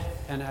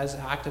and as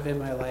active in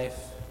my life,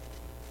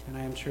 and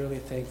I am truly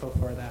thankful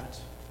for that.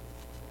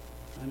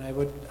 And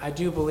I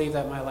do believe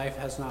that my life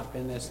has not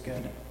been this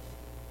good.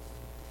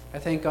 I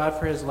thank God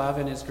for his love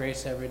and his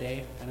grace every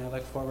day, and I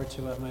look forward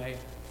to what my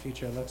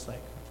future looks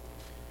like.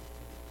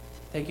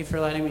 Thank you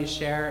for letting me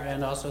share,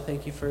 and also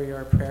thank you for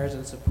your prayers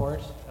and support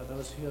of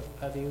those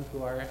of you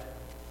who are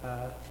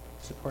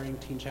supporting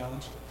Teen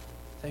Challenge.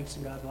 Thanks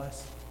and God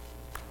bless.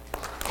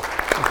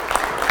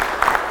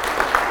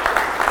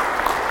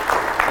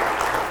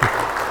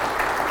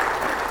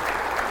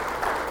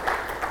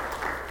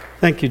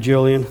 Thank you,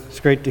 Julian. It's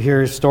great to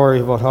hear his story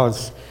about how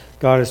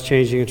God is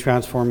changing and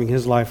transforming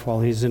his life while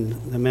he's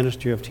in the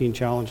ministry of Teen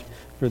Challenge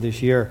for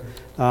this year.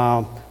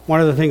 One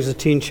of the things the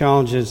Teen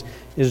Challenge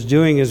is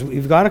doing is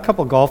we've got a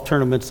couple golf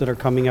tournaments that are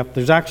coming up.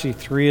 There's actually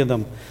 3 of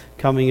them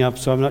coming up,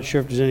 so I'm not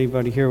sure if there's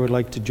anybody here who would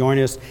like to join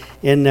us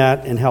in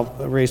that and help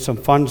raise some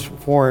funds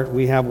for it.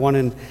 We have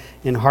one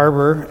in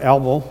Harbour,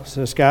 Elbow,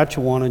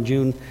 Saskatchewan on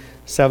June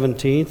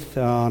 17th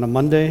on a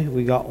Monday.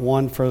 We got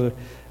one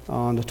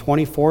on the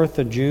 24th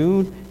of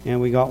June, and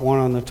we got one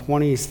on the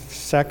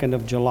 22nd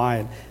of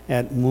July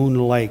at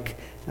Moon Lake.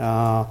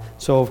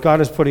 So if God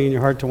is putting in your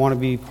heart to want to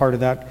be part of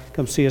that,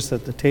 come see us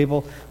at the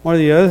table. One of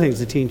the other things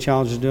the Teen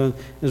Challenge is doing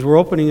is we're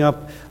opening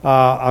up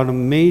an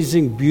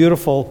amazing,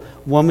 beautiful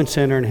women's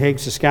center in Hague,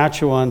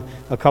 Saskatchewan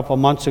a couple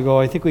months ago.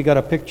 I think we got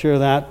a picture of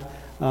that.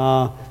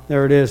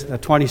 There it is, a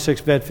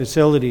 26-bed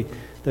facility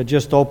that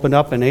just opened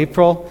up in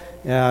April.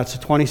 It's a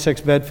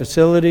 26-bed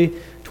facility.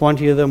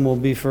 20 of them will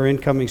be for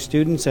incoming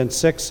students, and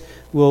 6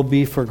 will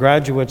be for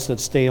graduates that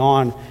stay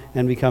on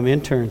and become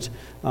interns.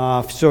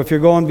 So if you're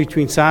going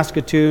between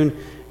Saskatoon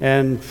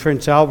and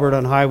Prince Albert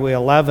on Highway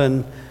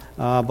 11,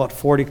 about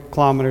 40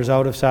 kilometers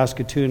out of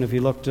Saskatoon, if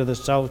you look to the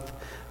south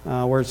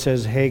where it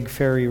says Hague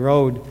Ferry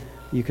Road,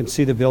 you can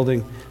see the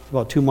building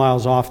about 2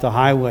 miles off the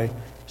highway.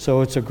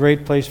 So it's a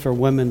great place for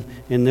women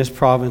in this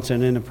province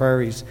and in the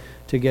prairies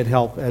to get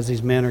help as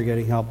these men are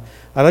getting help.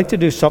 I'd like to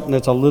do something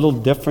that's a little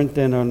different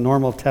than a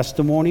normal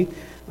testimony.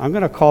 I'm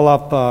going to call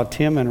up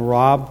Tim and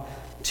Rob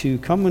to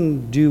come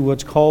and do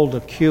what's called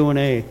a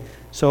Q&A.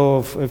 So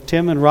if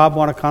Tim and Rob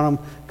want to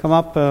come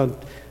up,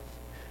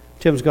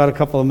 Tim's got a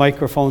couple of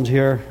microphones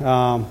here.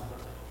 So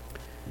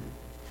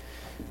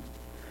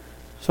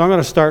I'm going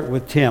to start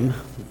with Tim.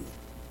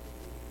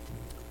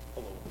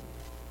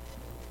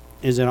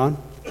 Is it on?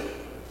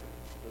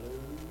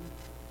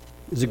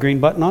 Is the green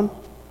button on?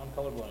 I'm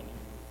colorblind.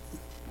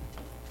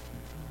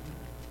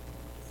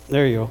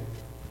 There you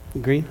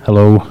go. Green?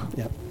 Hello.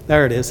 Yeah,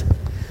 there it is.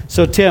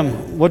 So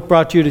Tim, what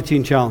brought you to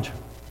Teen Challenge?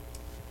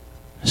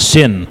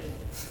 Sin.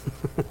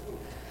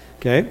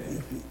 Okay.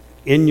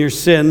 In your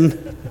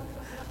sin,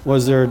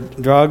 was there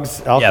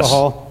drugs,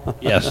 alcohol?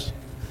 Yes.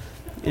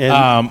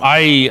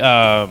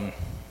 And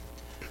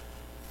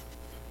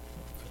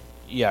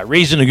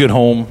Raised in a good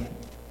home.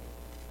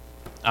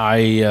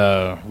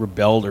 I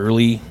rebelled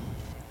early.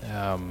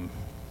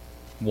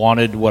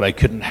 Wanted what I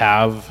couldn't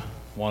have.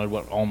 Wanted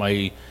what all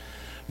my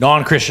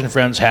non-Christian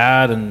friends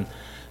had, and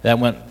that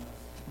went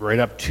right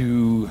up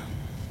to,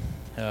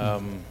 I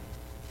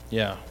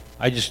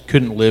just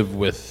couldn't live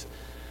with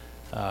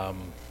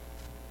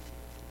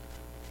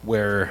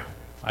where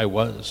I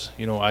was.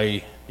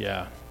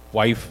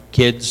 Wife,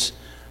 kids,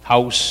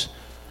 house,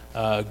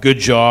 good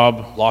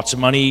job, lots of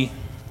money,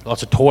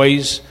 lots of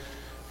toys,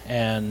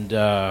 and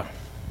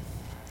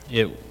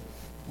it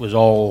was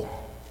all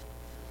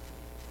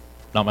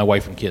not my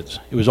wife and kids.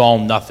 It was all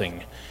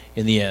nothing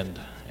in the end,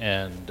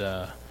 and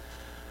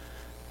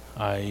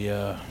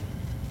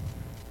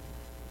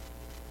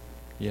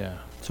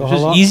So it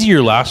was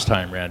easier last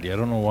time, Randy. I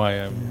don't know why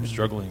I'm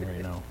struggling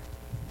right now.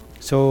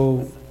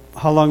 So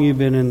how long you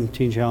been in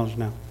Teen Challenge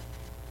now?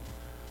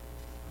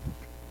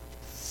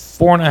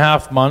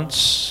 4.5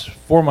 months,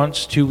 4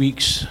 months, 2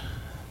 weeks,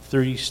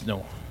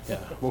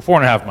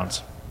 4.5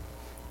 months.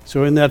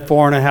 So in that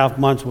 4.5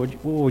 months,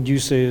 what would you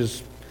say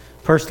is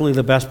personally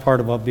the best part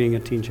about being a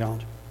Teen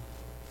Challenge?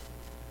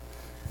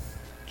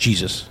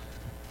 Jesus.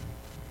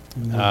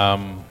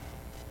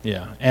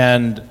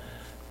 And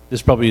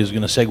this probably is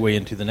going to segue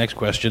into the next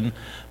question,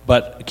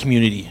 but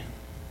community.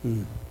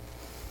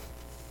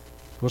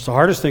 What's the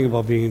hardest thing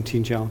about being in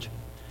Teen Challenge?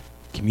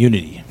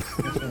 Community.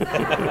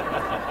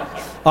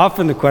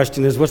 Often the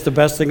question is, what's the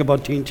best thing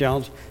about Teen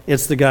Challenge?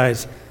 It's the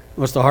guys.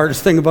 What's the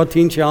hardest thing about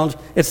Teen Challenge?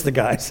 It's the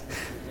guys.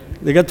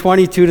 They got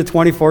 22 to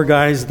 24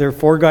 guys. They're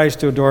 4 guys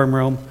to a dorm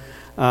room.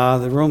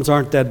 The rooms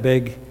aren't that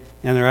big,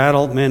 and they're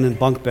adult men in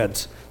bunk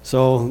beds.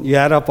 So you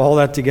add up all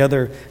that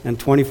together, and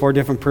 24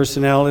 different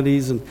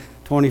personalities and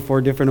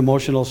 24 different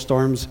emotional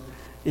storms.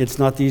 It's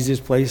not the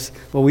easiest place,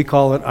 but we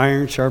call it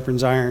iron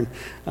sharpens iron.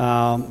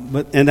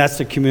 And that's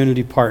the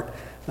community part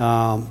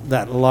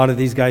that a lot of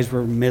these guys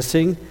were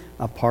missing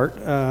a part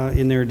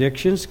in their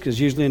addictions, because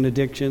usually in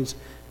addictions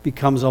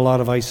becomes a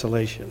lot of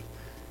isolation.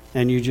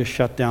 And you just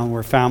shut down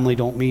where family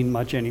don't mean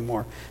much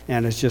anymore.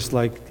 And it's just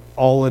like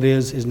all it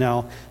is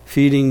now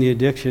feeding the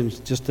addictions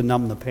just to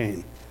numb the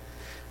pain.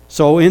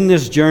 So in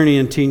this journey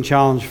in Teen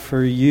Challenge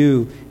for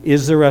you,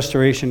 is there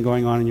restoration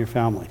going on in your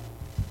family?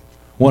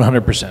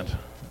 100%.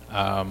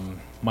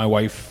 My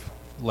wife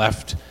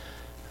left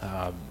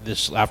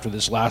after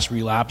this last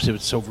relapse. It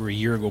was over a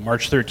year ago.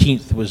 March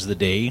 13th was the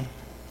day.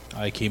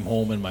 I came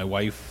home and my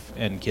wife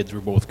and kids were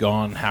both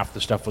gone. Half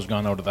the stuff was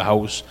gone out of the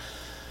house.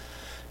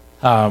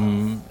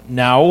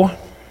 Now,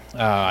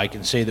 I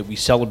can say that we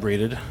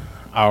celebrated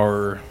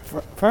our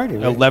Friday,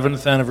 right?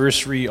 11th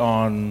anniversary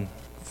on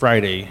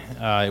Friday.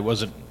 It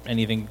wasn't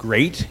anything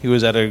great. He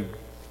was at a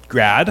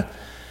grad,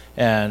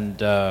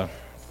 and our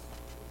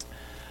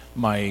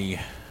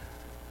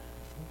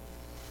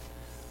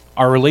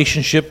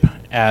relationship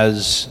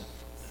as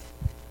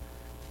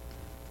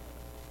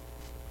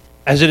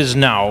it is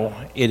now,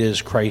 it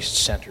is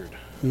Christ-centered.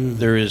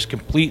 There is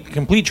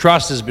complete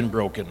trust has been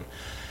broken.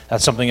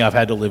 That's something I've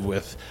had to live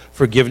with.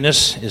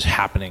 Forgiveness is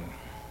happening,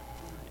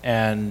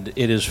 and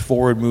it is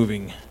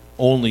forward-moving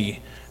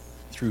only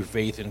through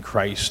faith in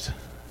Christ.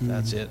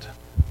 That's it.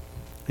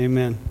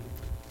 Amen.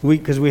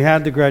 Because we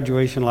had the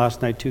graduation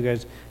last night. 2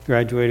 guys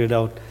graduated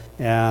out,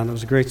 and it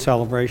was a great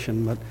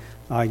celebration. But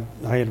I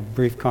had a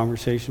brief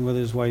conversation with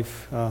his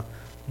wife,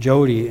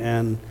 Jody,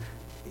 and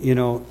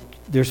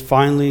there's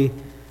finally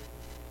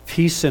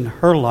peace in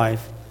her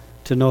life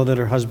to know that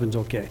her husband's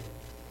okay.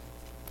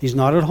 He's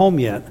not at home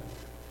yet,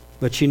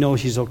 but she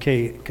knows he's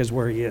okay because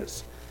where he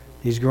is.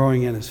 He's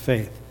growing in his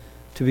faith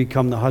to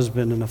become the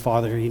husband and the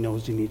father he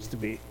knows he needs to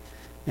be.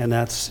 And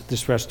that's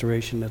this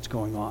restoration that's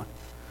going on.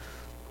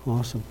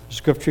 Awesome.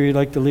 Scripture you'd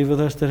like to leave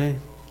with us today?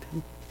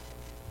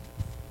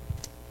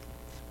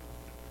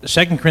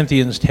 2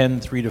 Corinthians 10,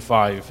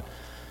 3-5.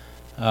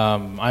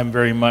 I'm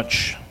very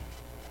much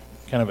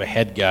kind of a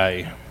head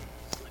guy.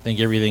 I think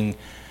everything,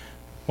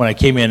 when I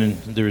came in,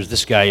 there was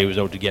this guy who was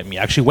out to get me.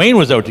 Actually, Wayne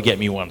was out to get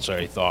me once,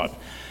 I thought.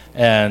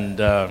 And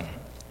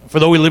for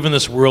though we live in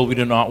this world, we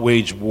do not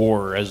wage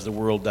war as the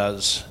world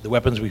does. The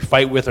weapons we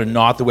fight with are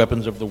not the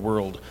weapons of the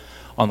world.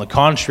 On the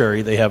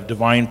contrary, they have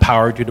divine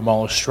power to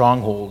demolish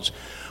strongholds.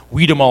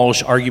 We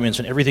demolish arguments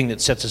and everything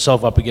that sets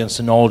itself up against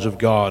the knowledge of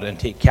God and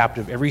take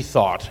captive every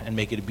thought and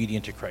make it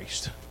obedient to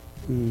Christ.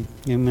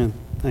 Amen.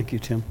 Thank you,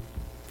 Tim.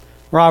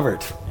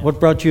 Robert, what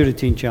brought you to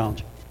Teen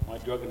Challenge? My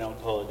drug and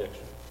alcohol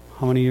addiction.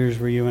 How many years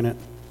were you in it?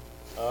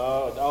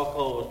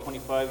 Alcohol was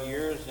 25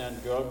 years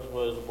and drugs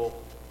was about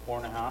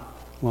 4.5.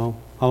 Well,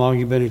 how long have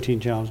you been in Teen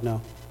Challenge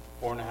now?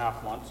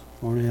 4.5 months.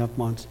 4.5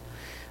 months.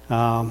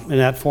 In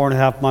that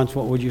 4.5 months,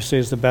 what would you say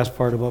is the best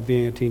part about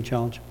being a Teen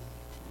Challenge?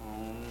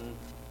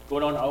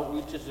 Going on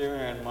outreaches there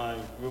and my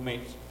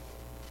roommates.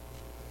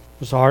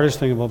 What's the hardest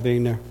thing about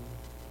being there?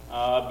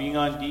 Being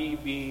on D,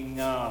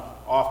 being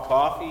off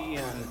coffee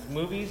and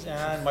movies,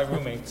 and my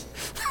roommates.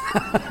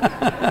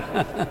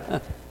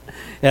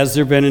 Has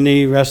there been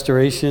any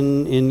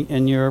restoration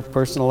in your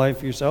personal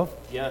life yourself?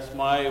 Yes,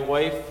 my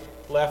wife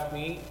left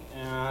me,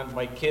 and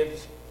my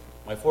kids,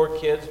 my 4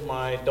 kids,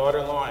 my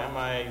daughter-in-law, and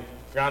my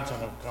grandson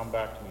have come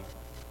back to me.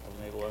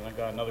 And I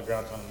got another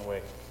grandson on the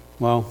way.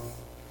 Well,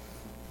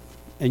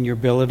 and your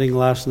billeting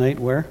last night,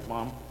 where?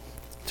 Mom.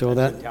 So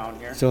that's in town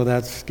here. So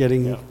that's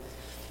getting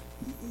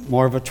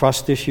more of a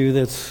trust issue.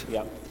 That's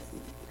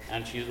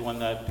and she's the one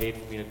that paid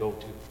for me to go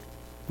to.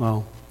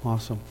 Wow,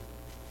 awesome.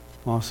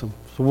 So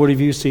what have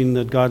you seen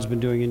that God's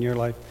been doing in your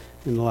life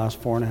in the last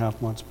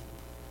 4.5 months?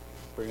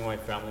 Bringing my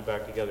family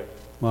back together.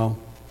 Well,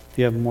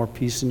 do you have more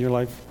peace in your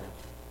life?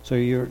 So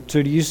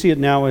do you see it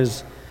now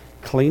as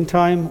clean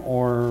time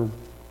or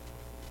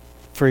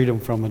freedom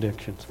from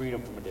addictions?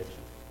 Freedom from addiction.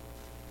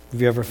 Have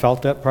you ever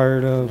felt that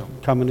prior to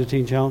coming to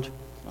Teen Challenge?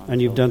 Not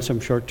And you've so. done some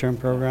short-term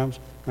programs,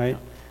 right?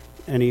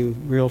 Any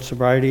real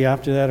sobriety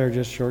after that, or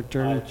just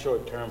short-term?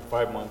 Short term,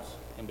 5 months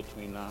in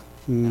between that.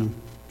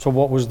 So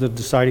what was the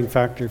deciding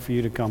factor for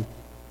you to come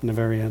in the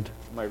very end?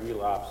 My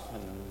relapse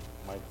and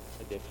my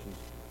addictions.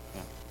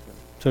 Yeah.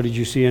 So did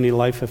you see any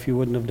life if you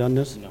wouldn't have done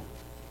this? No.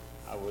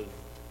 I was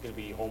going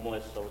to be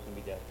homeless, so I was going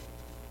to be dead.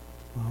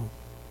 Wow.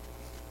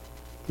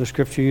 The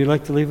scripture you'd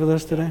like to leave with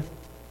us today?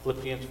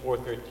 Philippians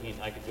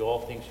 4:13. I can do all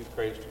things through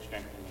Christ who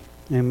strengthens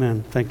me.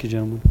 Amen. Thank you,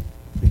 gentlemen.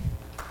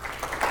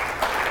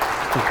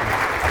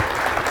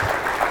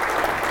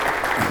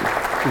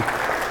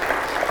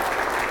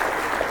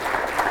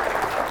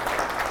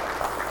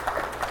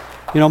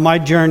 You know, my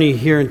journey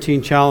here in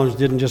Teen Challenge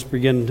didn't just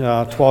begin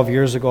 12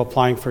 years ago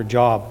applying for a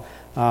job.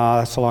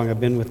 That's how long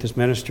I've been with this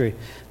ministry.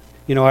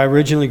 You know, I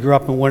originally grew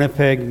up in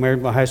Winnipeg,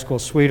 married my high school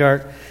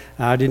sweetheart.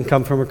 I didn't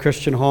come from a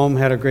Christian home,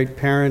 had a great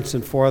parents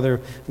and 4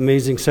 other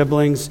amazing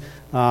siblings.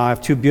 I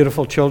have 2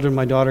 beautiful children.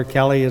 My daughter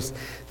Kelly is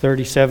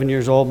 37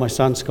 years old. My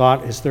son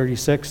Scott is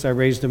 36. I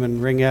raised them in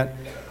ringette,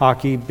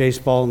 hockey,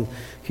 baseball, and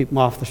keep them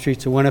off the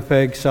streets of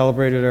Winnipeg.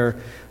 Celebrated our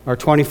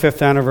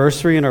 25th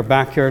anniversary in our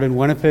backyard in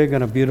Winnipeg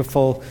on a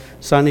beautiful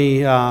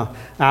sunny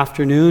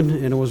afternoon,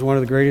 and it was one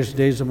of the greatest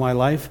days of my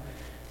life.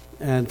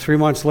 And 3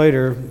 months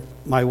later,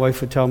 my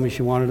wife would tell me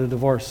she wanted a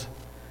divorce.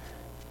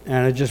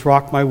 And it just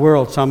rocked my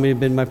world. Somebody had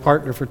been my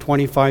partner for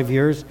 25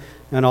 years,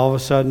 and all of a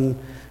sudden,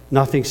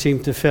 nothing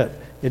seemed to fit.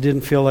 It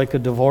didn't feel like a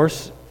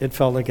divorce. It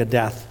felt like a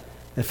death.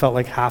 It felt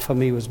like half of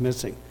me was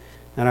missing.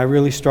 And I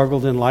really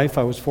struggled in life.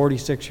 I was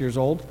 46 years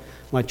old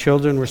My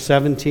children were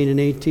 17 and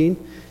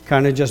 18,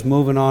 kind of just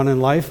moving on in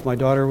life. My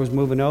daughter was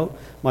moving out.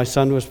 My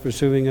son was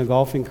pursuing a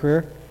golfing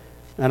career.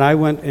 And I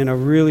went in a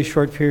really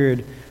short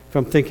period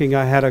from thinking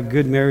I had a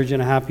good marriage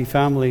and a happy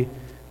family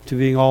to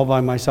being all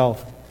by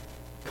myself.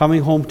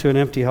 Coming home to an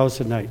empty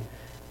house at night.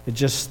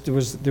 There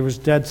was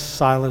dead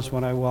silence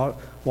when I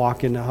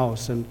walk in the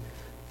house. And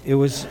it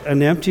was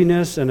an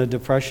emptiness and a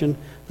depression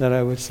that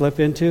I would slip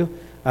into.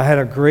 I had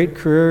a great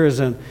career as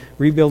in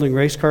rebuilding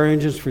race car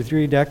engines for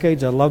 3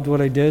 decades. I loved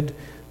what I did,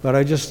 but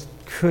I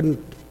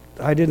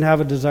didn't have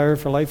a desire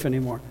for life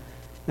anymore.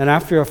 And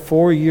after a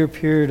 4-year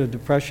period of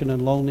depression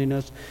and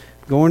loneliness,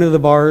 going to the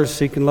bars,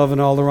 seeking love in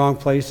all the wrong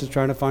places,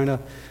 trying to find a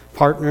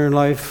partner in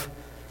life.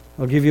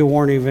 I'll give you a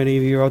warning if any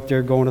of you are out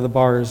there going to the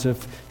bars.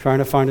 If trying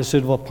to find a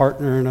suitable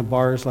partner in a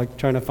bar is like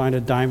trying to find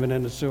a diamond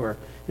in a sewer.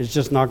 It's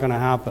just not going to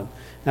happen.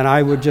 And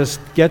I would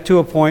just get to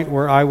a point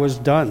where I was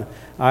done.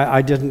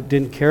 I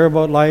didn't care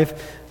about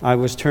life. I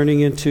was turning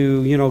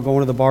into,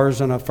 going to the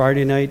bars on a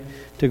Friday night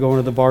to going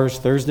to the bars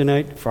Thursday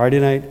night, Friday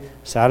night,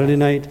 Saturday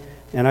night.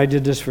 And I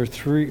did this for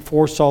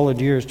 4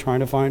 solid years trying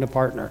to find a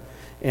partner.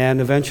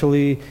 And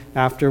eventually,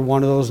 after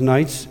one of those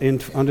nights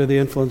under the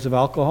influence of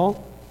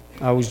alcohol,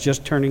 I was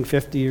just turning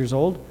 50 years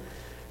old.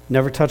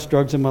 Never touched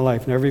drugs in my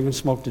life, never even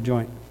smoked a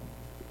joint.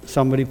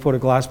 Somebody put a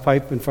glass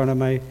pipe in front of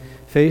my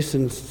face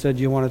and said,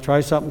 "You want to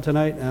try something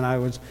tonight?" And I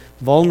was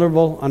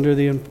vulnerable under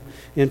the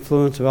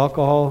influence of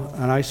alcohol,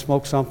 and I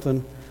smoked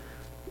something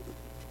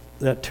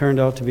that turned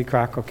out to be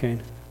crack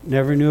cocaine.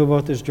 Never knew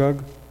about this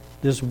drug.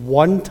 This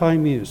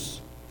one-time use,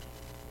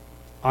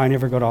 I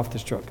never got off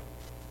this drug.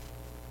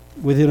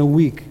 Within a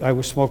week, I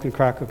was smoking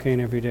crack cocaine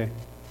every day.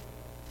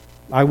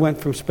 I went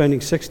from spending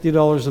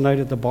 $60 a night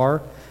at the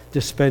bar to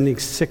spending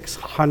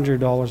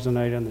 $600 a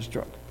night on this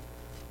drug.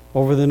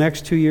 Over the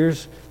next 2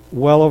 years,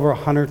 well over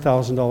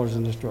 $100,000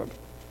 in this drug.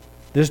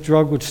 This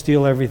drug would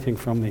steal everything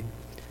from me.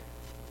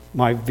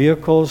 My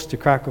vehicles to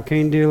crack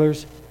cocaine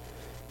dealers.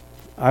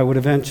 I would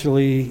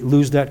eventually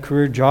lose that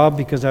career job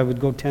because I would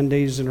go 10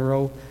 days in a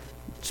row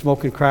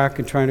smoking crack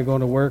and trying to go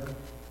to work.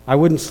 I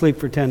wouldn't sleep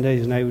for 10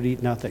 days and I would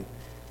eat nothing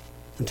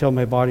until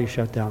my body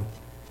shut down.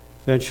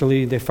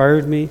 Eventually, they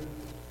fired me.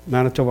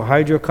 Manitoba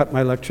Hydro cut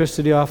my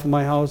electricity off of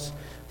my house,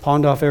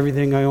 pawned off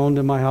everything I owned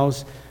in my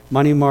house,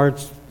 money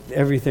marts,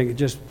 everything,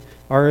 just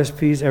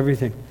RSPs,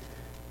 everything.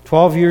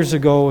 12 years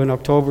ago, in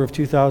October of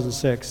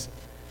 2006,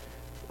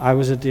 I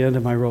was at the end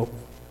of my rope.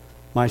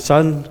 My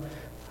son,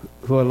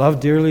 who I love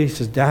dearly,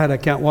 says, "Dad, I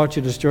can't watch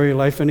you destroy your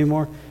life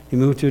anymore." He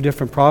moved to a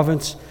different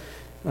province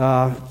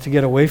to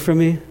get away from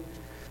me.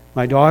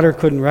 My daughter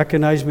couldn't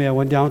recognize me. I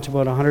went down to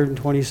about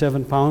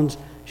 127 pounds.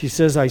 She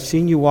says, "I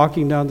seen you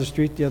walking down the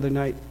street the other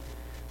night."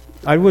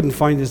 I wouldn't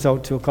find this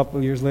out till a couple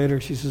of years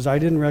later. She says, "I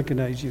didn't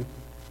recognize you.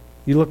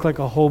 You look like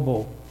a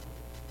hobo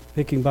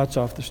picking butts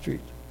off the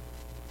street."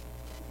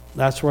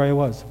 That's where I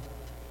was.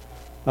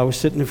 I was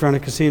sitting in front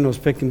of casinos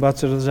picking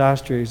butts out of the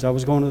ashtrays. I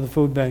was going to the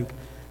food bank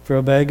for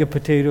a bag of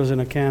potatoes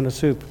and a can of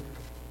soup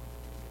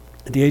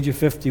at the age of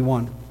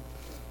 51.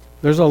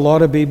 There's a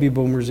lot of baby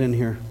boomers in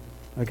here.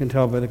 I can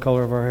tell by the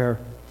color of our hair.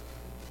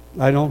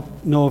 I don't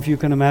know if you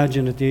can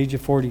imagine at the age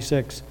of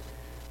 46,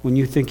 when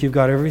you think you've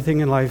got everything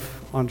in life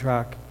on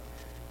track.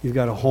 You've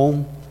got a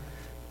home,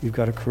 you've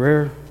got a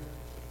career,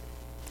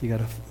 you've got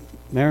a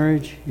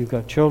marriage, you've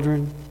got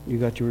children,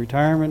 you've got your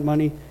retirement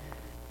money.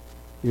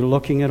 You're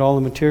looking at all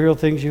the material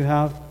things you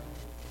have,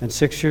 and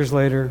 6 years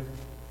later,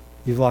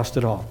 you've lost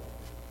it all.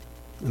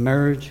 A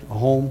marriage, a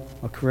home,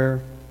 a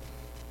career,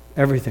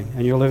 everything.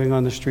 And you're living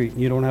on the street,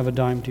 and you don't have a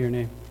dime to your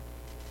name.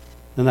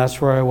 And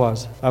that's where I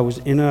was. I was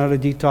in and out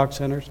of detox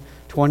centers,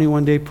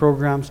 21-day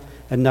programs,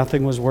 and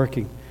nothing was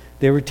working.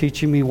 They were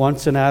teaching me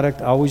once an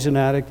addict, always an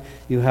addict.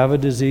 You have a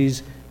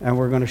disease, and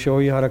we're going to show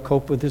you how to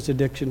cope with this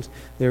addictions.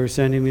 They were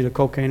sending me to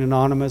Cocaine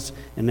Anonymous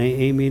and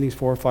AA meetings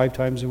 4 or 5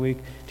 times a week,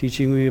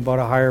 teaching me about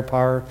a higher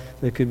power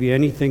that could be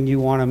anything you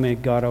want to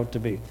make God out to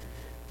be.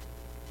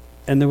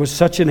 And there was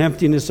such an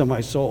emptiness in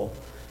my soul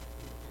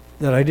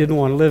that I didn't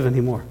want to live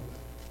anymore.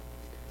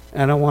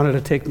 And I wanted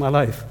to take my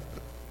life.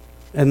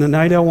 And the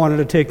night I wanted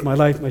to take my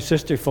life, my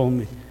sister phoned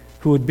me,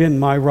 who had been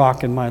my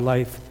rock in my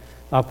life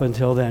up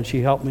until then.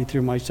 She helped me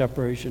through my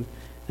separation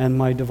and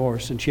my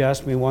divorce. And she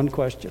asked me one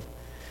question.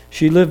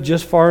 She lived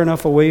just far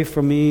enough away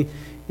from me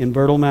in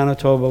Birtle,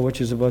 Manitoba, which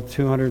is about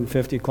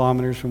 250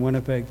 kilometers from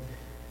Winnipeg.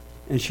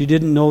 And she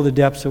didn't know the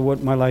depths of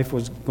what my life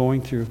was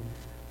going through,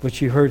 but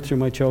she heard through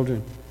my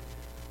children.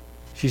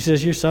 She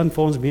says, "Your son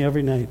phones me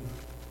every night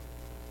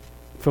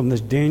from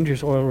this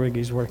dangerous oil rig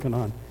he's working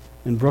on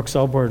in Brooks,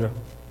 Alberta,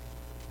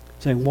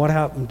 saying, 'What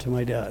happened to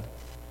my dad?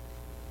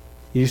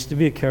 He used to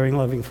be a caring,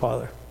 loving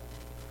father.'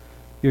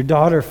 Your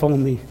daughter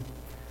phoned me.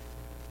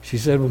 She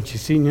said when she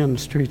seen you on the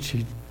street,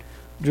 she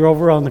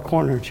drove around the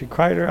corner and she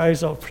cried her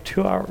eyes out for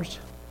 2 hours.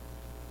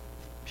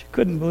 She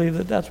couldn't believe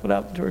that that's what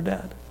happened to her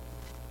dad.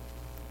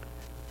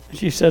 And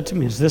she said to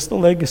me, 'Is this the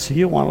legacy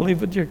you want to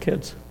leave with your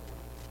kids?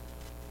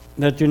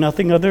 That you're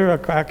nothing other than a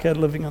crackhead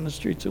living on the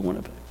streets of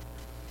Winnipeg?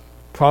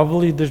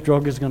 Probably this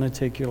drug is going to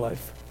take your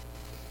life.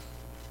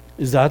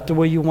 Is that the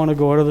way you want to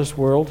go out of this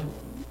world?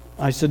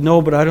 I said,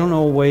 no, but I don't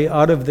know a way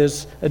out of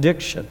this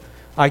addiction.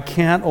 I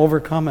can't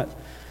overcome it.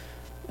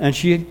 And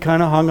she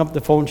kind of hung up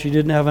the phone. She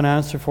didn't have an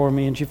answer for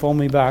me, and she phoned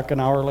me back an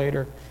hour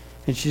later.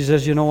 And she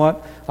says, you know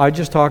what? I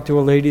just talked to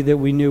a lady that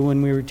we knew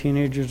when we were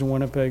teenagers in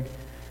Winnipeg,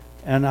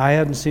 and I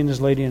hadn't seen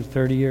this lady in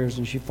 30 years,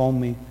 and she phoned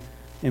me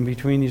in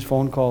between these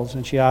phone calls,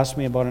 and she asked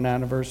me about an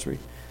anniversary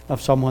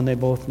of someone they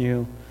both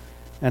knew.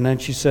 And then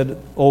she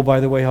said, oh, by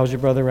the way, how's your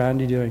brother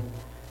Randy doing?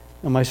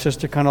 And my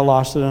sister kind of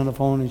lost it on the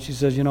phone, and she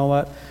says, you know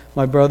what?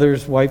 My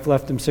brother's wife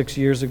left him 6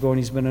 years ago, and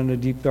he's been in a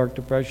deep, dark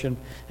depression,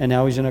 and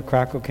now he's in a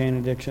crack cocaine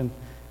addiction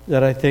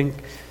that I think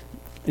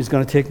is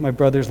going to take my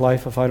brother's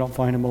life if I don't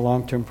find him a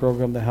long-term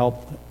program to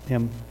help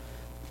him.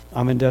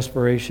 I'm in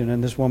desperation.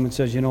 And this woman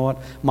says, you know what?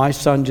 My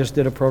son just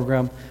did a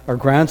program, our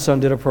grandson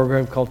did a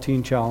program called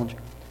Teen Challenge,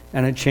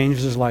 and it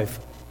changed his life.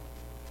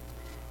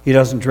 He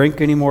doesn't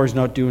drink anymore. He's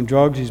not doing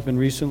drugs. He's been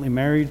recently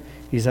married.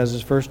 He has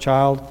his first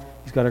child.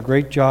 He's got a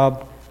great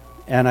job.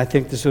 And I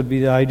think this would be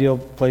the ideal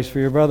place for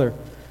your brother.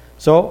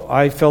 So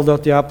I filled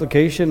out the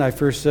application. I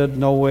first said,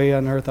 no way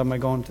on earth am I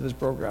going to this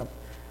program.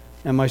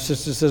 And my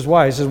sister says,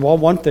 why? I says, well,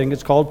 one thing,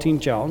 it's called Teen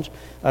Challenge.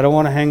 I don't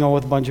want to hang out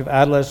with a bunch of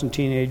adolescent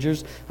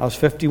teenagers. I was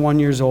 51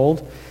 years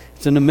old.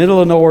 It's in the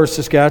middle of nowhere,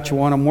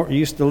 Saskatchewan. I'm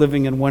used to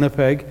living in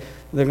Winnipeg.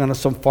 They're going to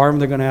some farm.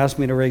 They're going to ask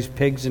me to raise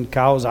pigs and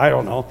cows. I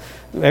don't know.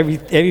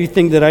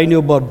 Everything that I knew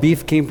about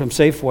beef came from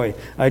Safeway.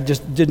 I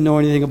just didn't know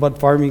anything about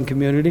farming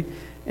community.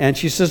 And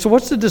she says, so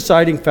what's the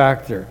deciding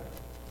factor?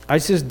 I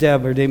says,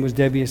 Deb, her name was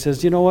Debbie. I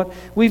says, you know what?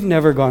 We've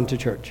never gone to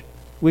church.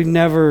 We've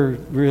never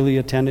really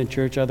attended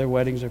church, other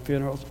weddings or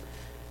funerals.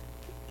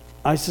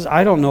 I says,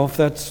 I don't know if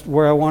that's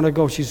where I want to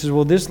go. She says,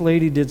 well, this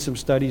lady did some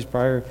studies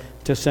prior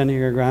to sending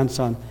her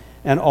grandson.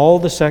 And all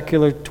the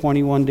secular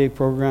 21-day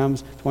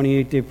programs,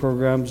 28-day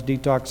programs,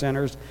 detox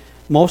centers,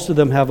 most of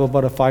them have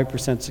about a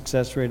 5%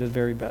 success rate at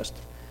very best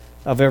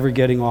of ever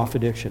getting off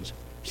addictions.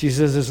 She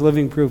says, it's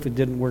living proof it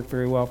didn't work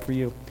very well for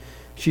you.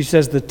 She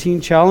says the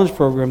Teen Challenge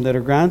program that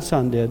her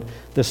grandson did,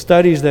 the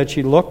studies that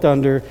she looked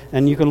under,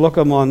 and you can look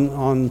them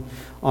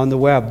on the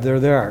web, they're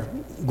there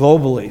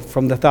globally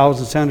from the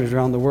 1,000 centers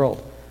around the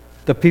world.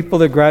 The people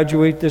that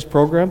graduate this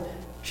program,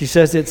 she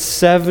says it's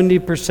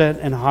 70%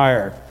 and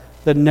higher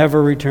that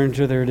never return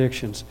to their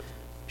addictions.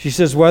 She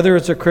says whether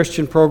it's a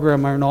Christian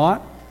program or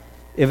not,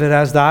 if it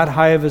has that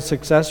high of a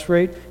success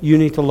rate, you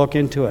need to look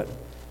into it.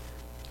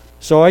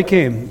 So I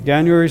came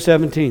January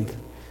 17th,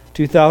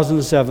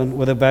 2007,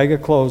 with a bag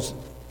of clothes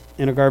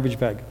in a garbage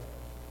bag.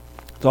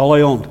 It's all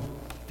I owned,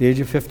 at the age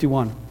of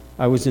 51.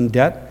 I was in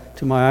debt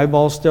to my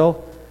eyeballs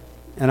still,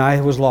 and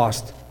I was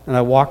lost. And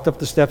I walked up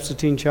the steps of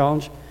Teen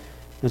Challenge,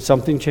 and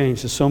something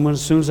changed. As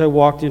soon as I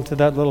walked into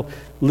that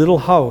little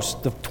house,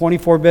 the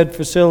 24-bed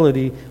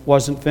facility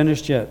wasn't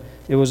finished yet.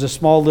 It was a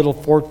small little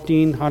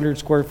 1,400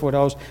 square foot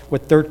house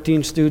with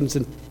 13 students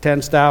and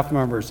 10 staff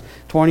members,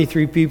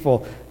 23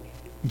 people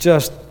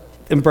just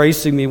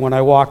embracing me when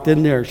I walked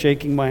in there,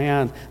 shaking my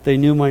hand. They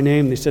knew my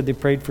name. They said they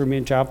prayed for me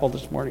in chapel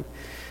this morning.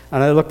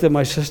 And I looked at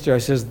my sister. I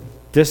says,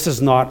 this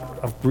is not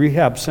a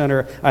rehab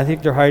center. I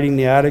think they're hiding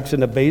the addicts in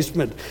the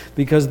basement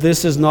because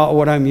this is not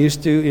what I'm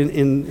used to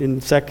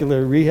in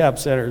secular rehab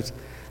centers.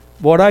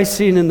 What I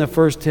seen in the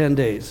first 10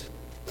 days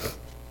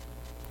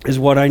is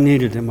what I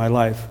needed in my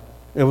life.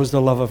 It was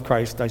the love of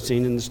Christ I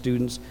seen in the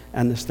students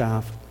and the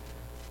staff.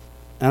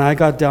 And I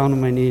got down on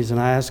my knees and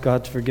I asked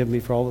God to forgive me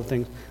for all the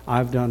things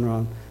I've done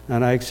wrong.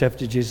 And I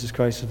accepted Jesus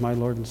Christ as my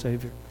Lord and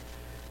Savior.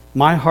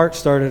 My heart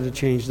started to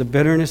change. The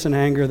bitterness and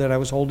anger that I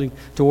was holding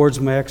towards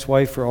my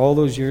ex-wife for all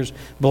those years,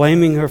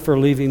 blaming her for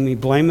leaving me,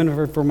 blaming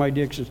her for my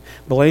addictions,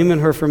 blaming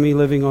her for me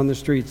living on the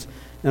streets,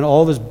 and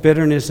all this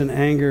bitterness and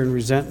anger and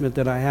resentment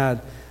that I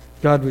had,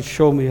 God would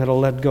show me how to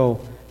let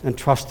go and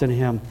trust in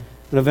Him.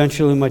 And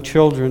eventually my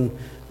children,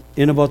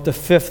 in about the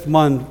 5th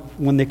month,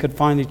 when they could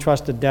finally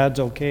trust that Dad's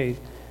okay,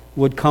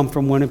 would come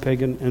from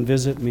Winnipeg and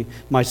visit me.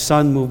 My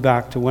son moved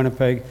back to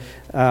Winnipeg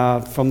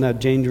from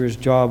that dangerous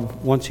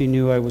job once he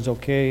knew I was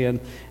okay,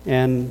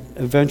 and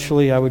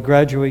eventually I would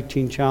graduate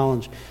Teen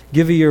Challenge,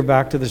 give a year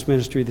back to this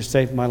ministry that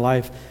saved my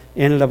life,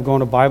 ended up going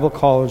to Bible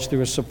college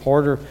through a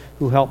supporter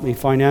who helped me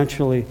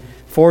financially.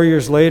 4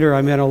 years later,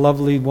 I met a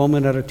lovely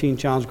woman at a Teen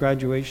Challenge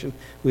graduation.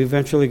 We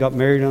eventually got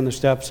married on the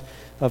steps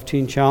of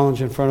Teen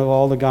Challenge in front of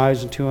all the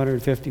guys and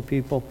 250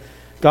 people.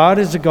 God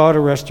is a God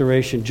of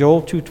restoration.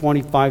 Joel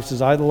 2:25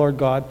 says, I, the Lord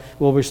God,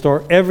 will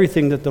restore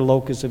everything that the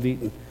locusts have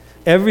eaten.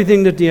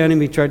 Everything that the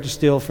enemy tried to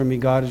steal from me,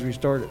 God has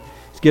restored it.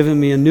 He's given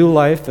me a new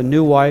life, a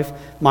new wife,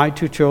 my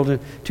 2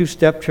 children, 2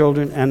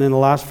 stepchildren, and in the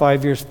last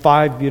 5 years,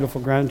 5 beautiful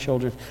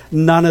grandchildren.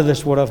 None of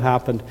this would have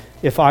happened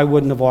if I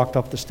wouldn't have walked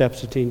up the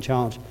steps of Teen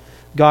Challenge.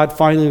 God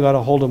finally got a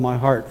hold of my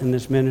heart in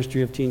this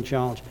ministry of Teen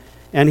Challenge.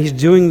 And He's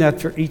doing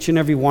that for each and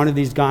every one of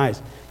these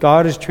guys.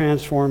 God is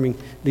transforming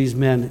these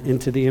men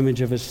into the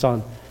image of His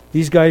Son.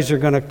 These guys are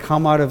going to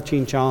come out of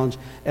Teen Challenge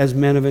as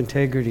men of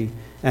integrity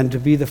and to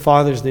be the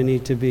fathers they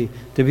need to be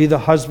the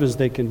husbands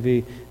they can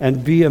be,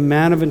 and be a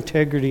man of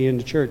integrity in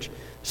the church.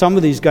 Some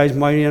of these guys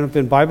might end up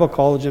in Bible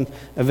college and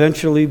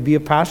eventually be a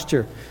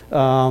pastor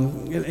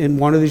in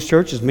one of these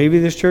churches, maybe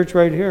this church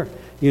right here.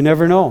 You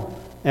never know.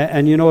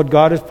 And you know what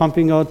God is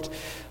pumping out?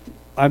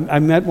 I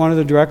met one of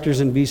the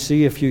directors in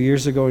BC a few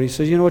years ago, and he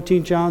says, you know what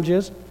Teen Challenge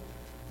is?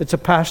 It's a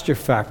pasture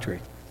factory.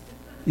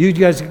 You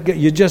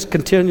just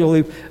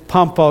continually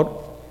pump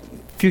out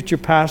future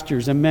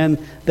pastors and men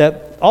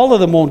that all of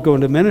them won't go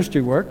into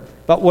ministry work,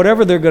 but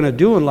whatever they're going to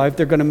do in life,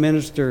 they're going to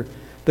minister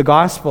the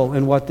gospel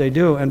in what they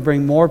do and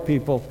bring more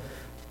people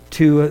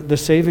to the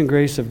saving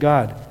grace of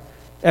God.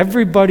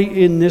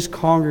 Everybody in this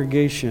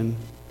congregation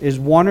is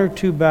one or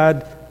two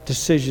bad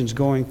decisions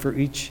going for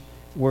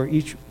where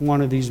each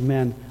one of these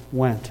men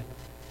went.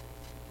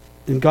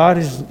 And God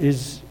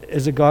is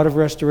a God of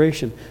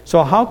restoration.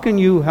 So how can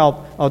you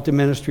help out the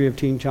ministry of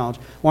Teen Challenge?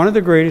 One of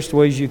the greatest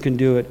ways you can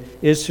do it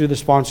is through the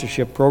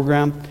sponsorship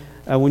program.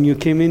 When you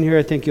came in here,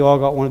 I think you all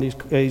got one of these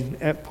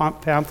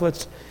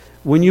pamphlets.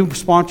 When you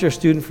sponsor a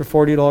student for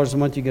 $40 a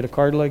month, you get a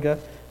card like that.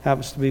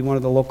 Happens to be one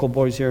of the local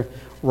boys here,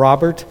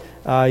 Robert.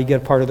 You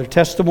get part of their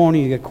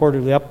testimony. You get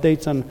quarterly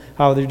updates on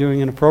how they're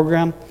doing in a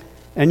program.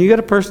 And you get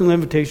a personal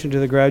invitation to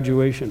the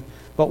graduation.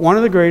 But one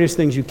of the greatest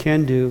things you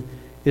can do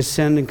is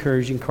send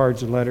encouraging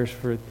cards and letters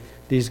for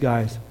these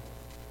guys.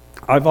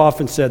 I've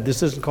often said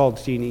this isn't called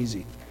Teen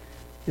Easy.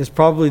 It's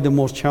probably the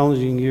most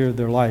challenging year of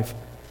their life.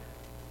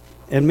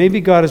 And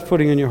maybe God is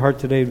putting in your heart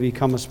today to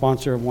become a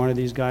sponsor of one of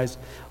these guys.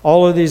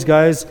 All of these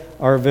guys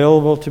are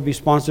available to be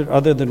sponsored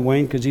other than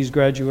Wayne because he's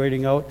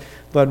graduating out.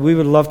 But we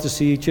would love to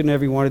see each and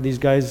every one of these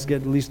guys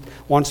get at least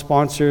one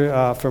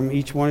sponsor from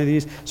each one of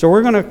these. So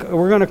we're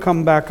gonna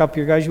come back up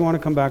here. Guys, you want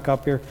to come back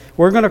up here?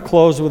 We're going to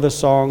close with a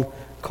song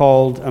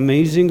called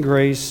Amazing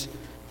Grace,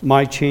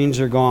 My Chains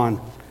Are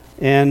Gone.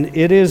 And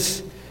it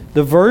is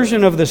the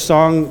version of the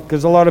song,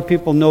 because a lot of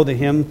people know the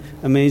hymn,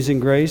 Amazing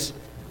Grace,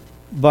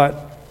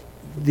 but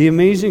the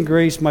Amazing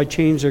Grace, My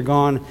Chains Are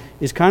Gone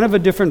is kind of a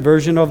different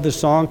version of the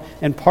song.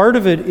 And part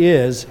of it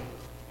is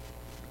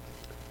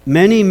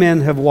many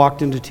men have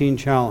walked into Teen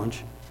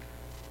Challenge,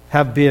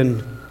 have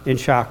been in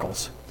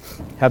shackles,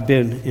 have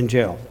been in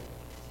jail.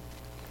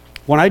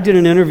 When I did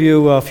an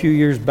interview a few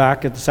years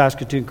back at the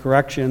Saskatoon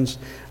Corrections,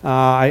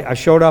 I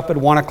showed up at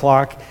 1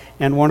 o'clock,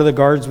 and one of the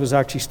guards was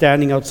actually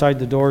standing outside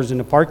the doors in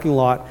the parking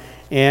lot,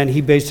 and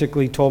he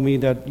basically told me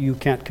that you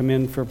can't come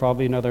in for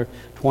probably another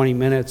 20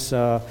 minutes.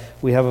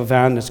 We have a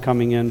van that's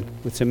coming in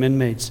with some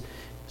inmates.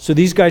 So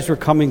these guys were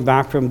coming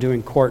back from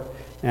doing court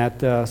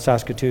at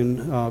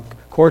Saskatoon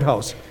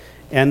Courthouse.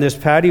 And this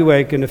paddy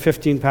wagon, a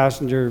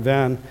 15-passenger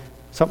van,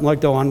 something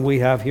like the one we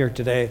have here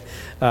today.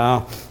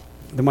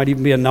 There might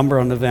even be a number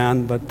on the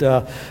van, but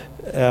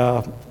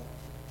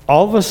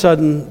all of a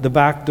sudden, the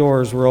back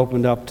doors were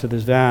opened up to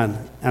this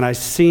van, and I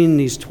seen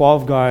these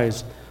 12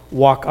 guys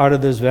walk out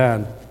of this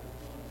van,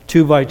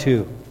 2 by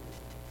 2.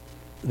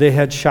 They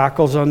had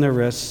shackles on their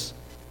wrists,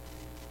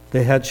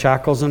 they had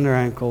shackles on their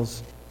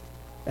ankles,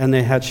 and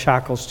they had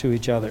shackles to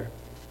each other.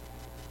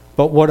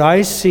 But what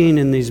I seen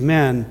in these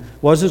men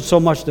wasn't so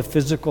much the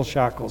physical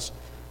shackles.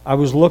 I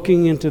was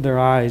looking into their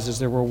eyes as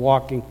they were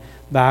walking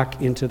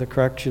back into the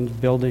corrections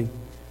building.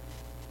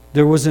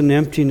 There was an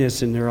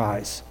emptiness in their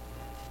eyes.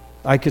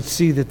 I could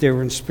see that they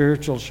were in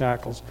spiritual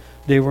shackles.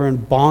 They were in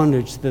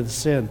bondage to the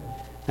sin,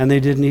 and they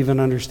didn't even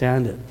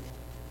understand it.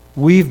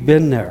 We've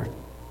been there.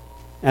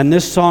 And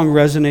this song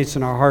resonates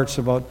in our hearts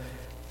about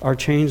our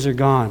chains are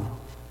gone.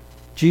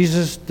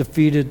 Jesus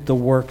defeated the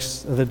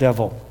works of the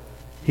devil.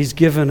 He's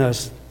given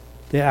us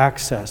the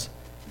access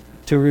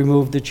to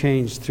remove the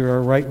chains through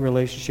our right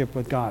relationship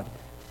with God.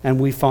 And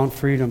we found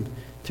freedom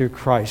through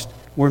Christ.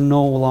 We're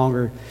no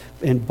longer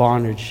in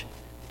bondage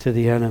to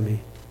the enemy,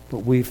 but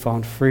we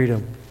found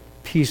freedom,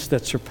 peace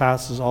that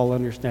surpasses all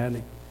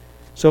understanding.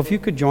 So if you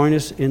could join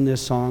us in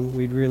this song,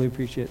 we'd really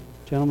appreciate it.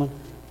 Gentlemen.